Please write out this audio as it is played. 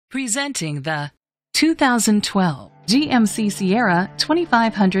Presenting the 2012 GMC Sierra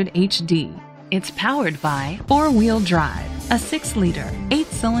 2500 HD. It's powered by four-wheel drive, a 6-liter,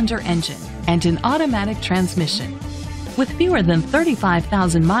 8-cylinder engine, and an automatic transmission. With fewer than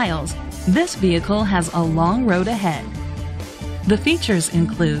 35,000 miles, this vehicle has a long road ahead. The features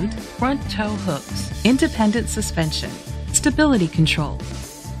include front tow hooks, independent suspension, stability control,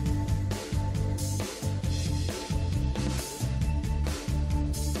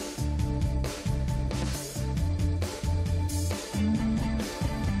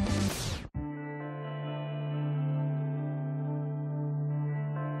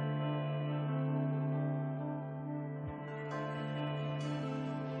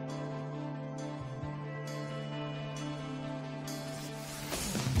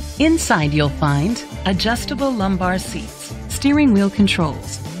 Inside you'll find adjustable lumbar seats, steering wheel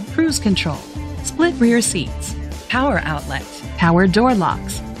controls, cruise control, split rear seats, power outlets, power door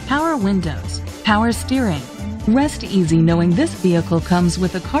locks, power windows, power steering. Rest easy knowing this vehicle comes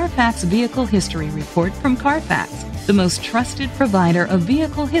with a Carfax Vehicle History Report from Carfax, the most trusted provider of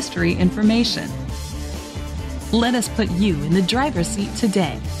vehicle history information. Let us put you in the driver's seat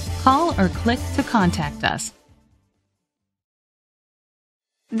today. Call or click to contact us.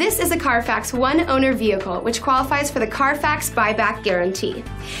 This is a Carfax one-owner vehicle which qualifies for the Carfax buyback guarantee.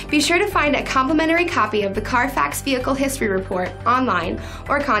 Be sure to find a complimentary copy of the Carfax Vehicle History Report online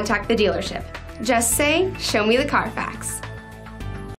or contact the dealership. Just say, "Show me the Carfax."